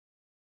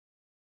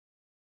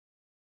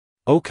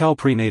Ocal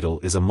Prenatal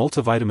is a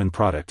multivitamin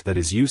product that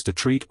is used to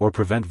treat or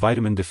prevent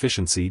vitamin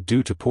deficiency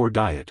due to poor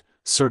diet,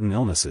 certain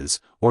illnesses,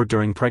 or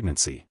during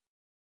pregnancy.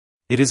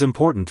 It is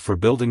important for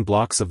building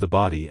blocks of the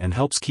body and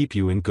helps keep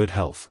you in good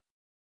health.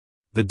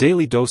 The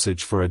daily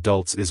dosage for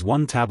adults is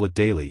 1 tablet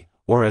daily,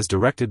 or as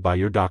directed by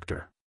your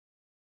doctor.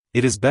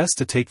 It is best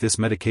to take this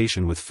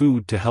medication with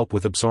food to help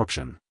with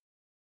absorption.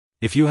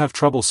 If you have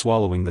trouble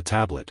swallowing the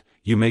tablet,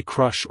 you may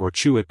crush or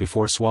chew it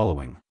before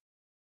swallowing.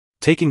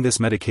 Taking this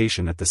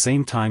medication at the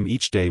same time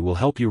each day will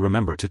help you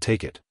remember to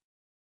take it.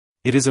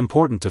 It is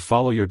important to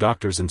follow your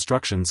doctor's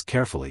instructions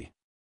carefully.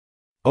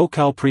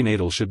 Ocal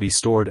Prenatal should be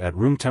stored at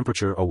room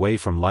temperature away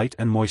from light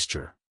and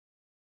moisture.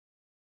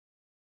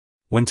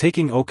 When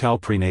taking Ocal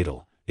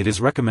Prenatal, it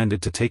is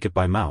recommended to take it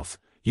by mouth,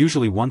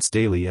 usually once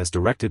daily as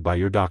directed by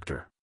your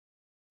doctor.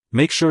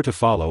 Make sure to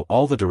follow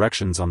all the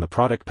directions on the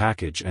product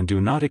package and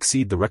do not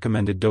exceed the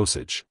recommended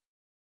dosage.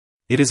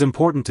 It is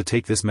important to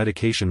take this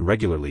medication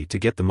regularly to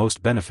get the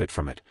most benefit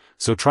from it,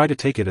 so try to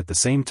take it at the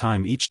same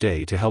time each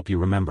day to help you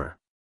remember.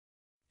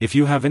 If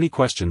you have any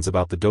questions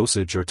about the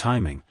dosage or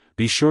timing,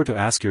 be sure to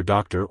ask your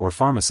doctor or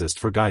pharmacist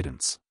for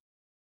guidance.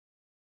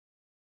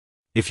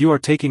 If you are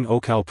taking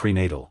Ocal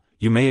Prenatal,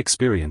 you may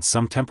experience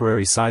some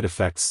temporary side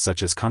effects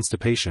such as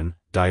constipation,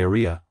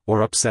 diarrhea,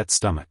 or upset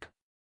stomach.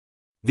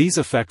 These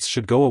effects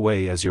should go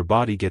away as your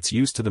body gets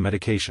used to the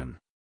medication.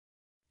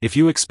 If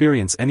you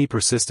experience any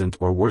persistent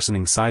or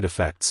worsening side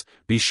effects,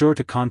 be sure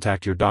to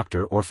contact your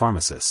doctor or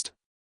pharmacist.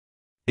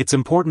 It's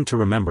important to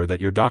remember that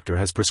your doctor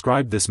has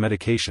prescribed this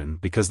medication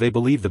because they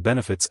believe the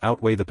benefits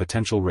outweigh the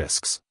potential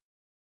risks.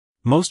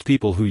 Most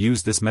people who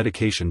use this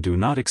medication do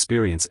not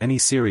experience any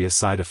serious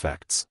side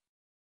effects.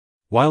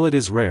 While it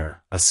is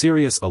rare, a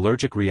serious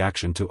allergic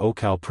reaction to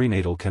Ocal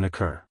Prenatal can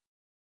occur.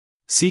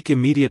 Seek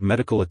immediate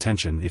medical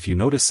attention if you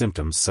notice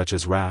symptoms such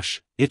as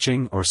rash,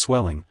 itching or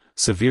swelling,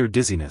 severe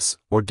dizziness,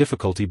 or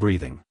difficulty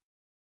breathing.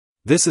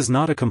 This is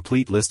not a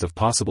complete list of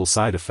possible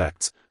side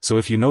effects, so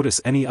if you notice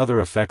any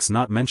other effects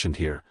not mentioned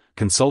here,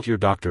 consult your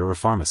doctor or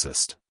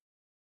pharmacist.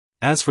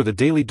 As for the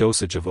daily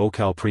dosage of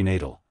Ocal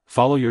Prenatal,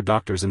 follow your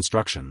doctor's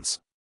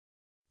instructions.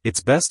 It's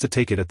best to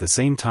take it at the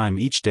same time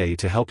each day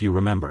to help you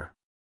remember.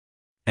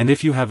 And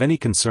if you have any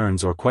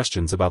concerns or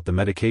questions about the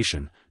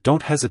medication,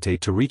 don't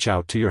hesitate to reach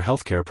out to your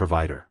healthcare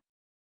provider.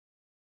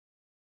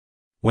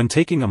 When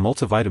taking a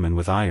multivitamin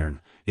with iron,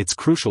 it's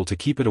crucial to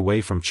keep it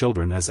away from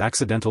children as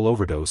accidental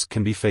overdose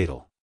can be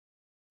fatal.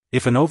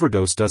 If an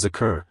overdose does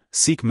occur,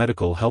 seek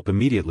medical help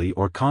immediately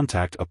or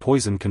contact a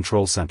poison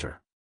control center.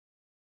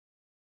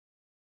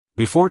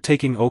 Before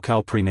taking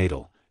Ocal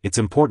Prenatal, it's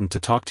important to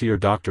talk to your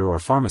doctor or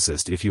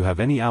pharmacist if you have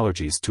any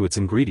allergies to its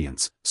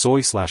ingredients,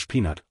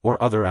 soy/peanut,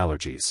 or other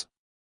allergies.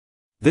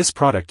 This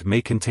product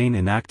may contain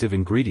inactive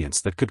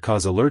ingredients that could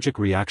cause allergic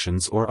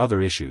reactions or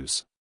other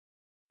issues.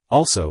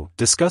 Also,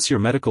 discuss your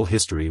medical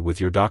history with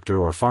your doctor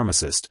or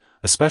pharmacist,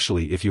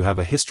 especially if you have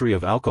a history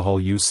of alcohol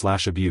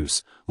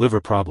use/abuse,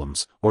 liver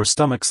problems, or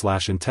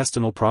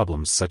stomach/intestinal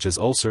problems such as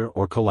ulcer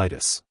or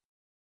colitis.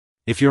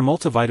 If your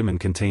multivitamin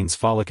contains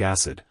folic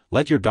acid,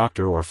 let your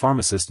doctor or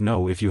pharmacist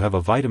know if you have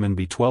a vitamin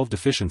B12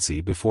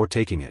 deficiency before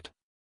taking it.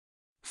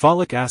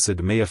 Folic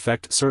acid may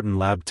affect certain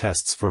lab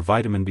tests for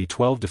vitamin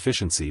B12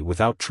 deficiency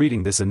without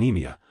treating this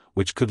anemia,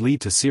 which could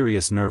lead to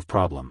serious nerve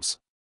problems.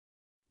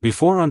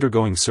 Before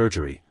undergoing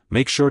surgery,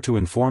 make sure to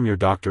inform your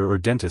doctor or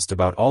dentist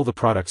about all the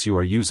products you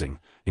are using,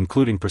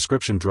 including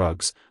prescription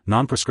drugs,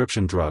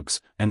 non-prescription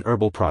drugs, and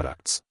herbal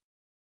products.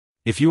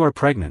 If you are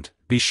pregnant,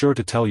 be sure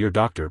to tell your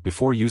doctor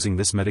before using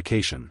this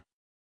medication.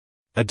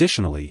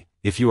 Additionally,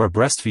 if you are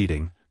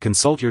breastfeeding,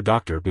 consult your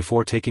doctor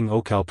before taking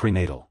Ocal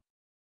Prenatal.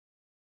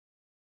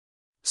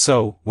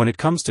 So, when it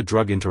comes to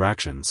drug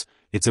interactions,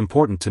 it's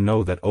important to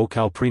know that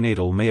Ocal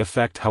Prenatal may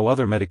affect how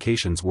other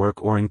medications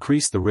work or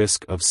increase the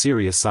risk of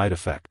serious side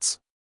effects.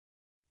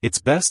 It's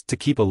best to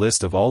keep a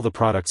list of all the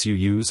products you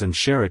use and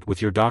share it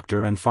with your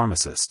doctor and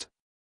pharmacist.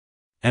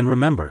 And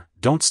remember,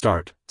 don't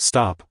start,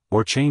 stop,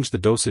 or change the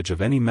dosage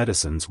of any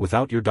medicines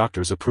without your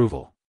doctor's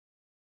approval.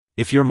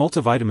 If your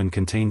multivitamin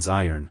contains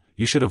iron,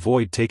 you should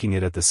avoid taking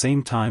it at the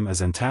same time as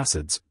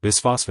antacids,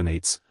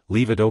 bisphosphonates,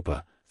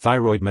 levodopa,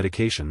 thyroid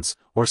medications,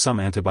 or some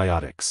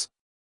antibiotics.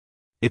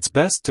 It's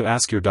best to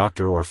ask your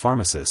doctor or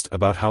pharmacist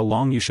about how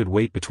long you should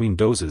wait between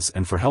doses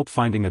and for help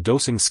finding a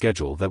dosing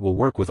schedule that will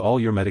work with all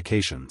your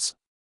medications.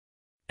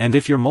 And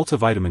if your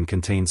multivitamin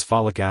contains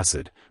folic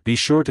acid, be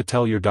sure to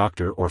tell your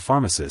doctor or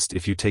pharmacist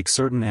if you take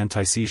certain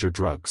anti-seizure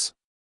drugs.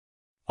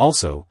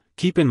 Also,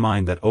 keep in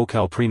mind that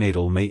Ocal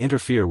Prenatal may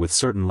interfere with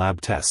certain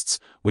lab tests,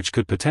 which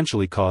could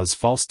potentially cause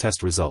false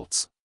test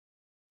results.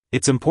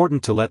 It's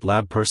important to let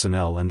lab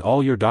personnel and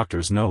all your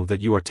doctors know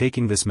that you are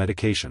taking this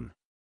medication.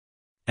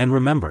 And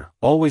remember,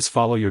 always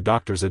follow your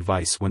doctor's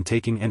advice when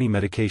taking any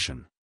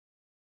medication.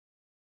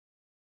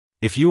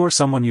 If you or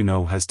someone you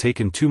know has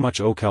taken too much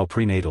Ocal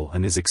Prenatal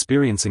and is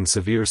experiencing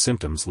severe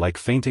symptoms like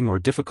fainting or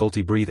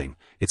difficulty breathing,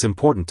 it's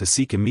important to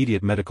seek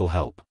immediate medical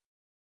help.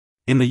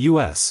 In the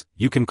US,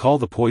 you can call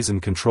the Poison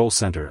Control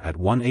Center at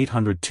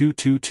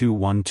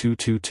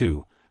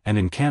 1-800-222-1222, and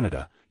in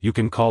Canada, you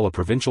can call a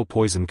provincial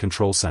poison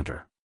control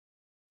center.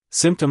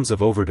 Symptoms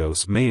of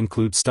overdose may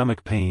include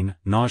stomach pain,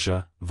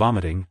 nausea,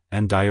 vomiting,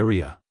 and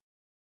diarrhea.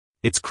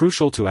 It's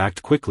crucial to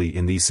act quickly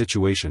in these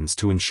situations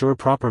to ensure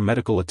proper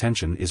medical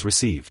attention is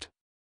received.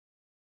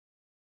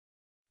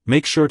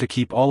 Make sure to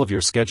keep all of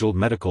your scheduled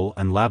medical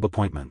and lab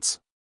appointments.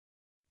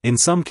 In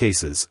some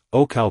cases,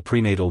 Ocal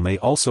Prenatal may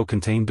also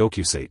contain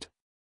docusate.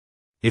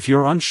 If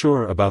you're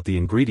unsure about the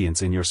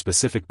ingredients in your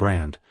specific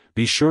brand,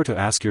 be sure to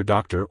ask your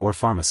doctor or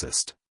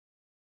pharmacist.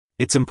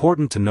 It's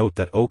important to note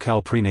that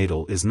Ocal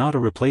Prenatal is not a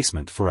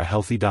replacement for a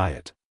healthy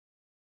diet.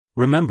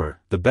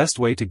 Remember, the best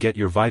way to get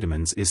your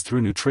vitamins is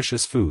through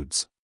nutritious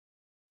foods.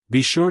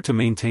 Be sure to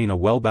maintain a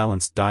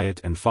well-balanced diet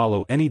and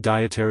follow any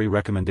dietary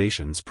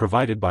recommendations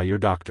provided by your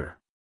doctor.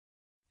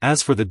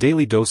 As for the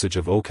daily dosage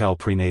of Ocal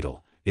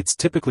Prenatal, it's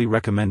typically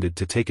recommended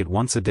to take it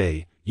once a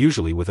day,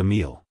 usually with a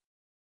meal.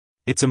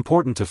 It's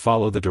important to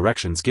follow the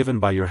directions given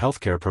by your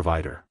healthcare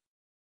provider.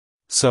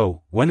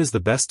 So, when is the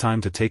best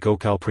time to take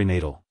Ocal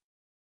Prenatal?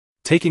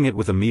 Taking it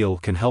with a meal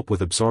can help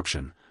with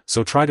absorption,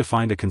 so try to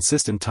find a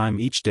consistent time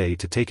each day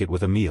to take it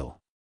with a meal.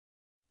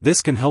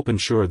 This can help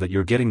ensure that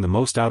you're getting the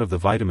most out of the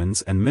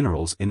vitamins and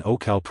minerals in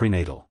Ocal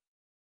Prenatal.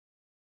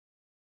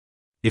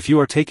 If you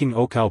are taking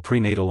Ocal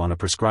Prenatal on a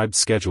prescribed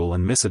schedule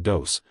and miss a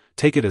dose,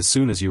 take it as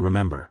soon as you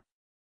remember.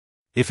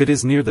 If it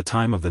is near the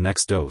time of the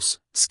next dose,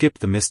 skip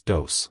the missed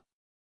dose.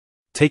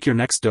 Take your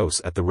next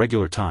dose at the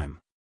regular time.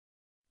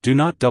 Do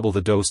not double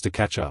the dose to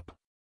catch up.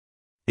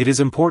 It is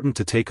important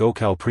to take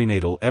Ocal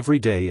Prenatal every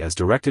day as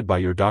directed by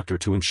your doctor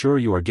to ensure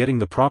you are getting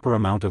the proper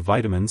amount of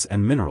vitamins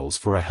and minerals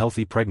for a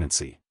healthy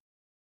pregnancy.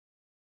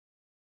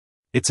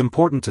 It's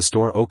important to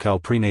store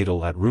Ocal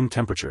Prenatal at room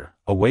temperature,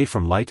 away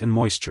from light and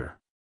moisture.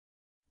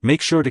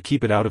 Make sure to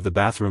keep it out of the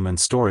bathroom and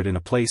store it in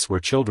a place where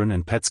children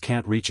and pets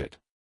can't reach it.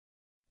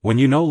 When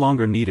you no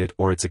longer need it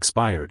or it's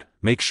expired,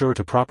 make sure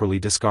to properly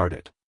discard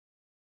it.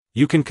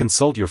 You can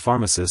consult your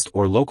pharmacist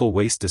or local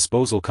waste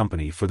disposal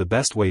company for the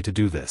best way to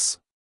do this.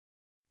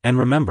 And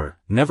remember,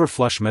 never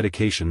flush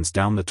medications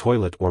down the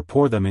toilet or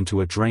pour them into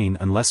a drain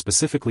unless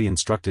specifically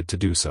instructed to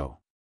do so.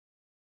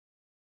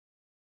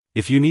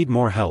 If you need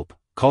more help,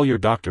 call your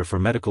doctor for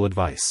medical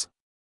advice.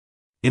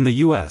 In the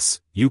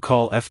US, you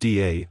call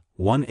FDA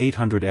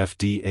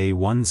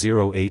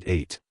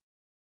 1-800-FDA-1088.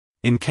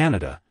 In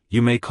Canada,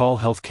 you may call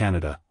Health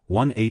Canada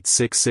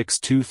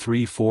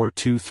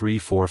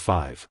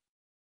 1-866-234-2345.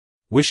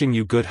 Wishing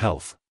you good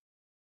health.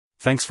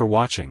 Thanks for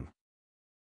watching.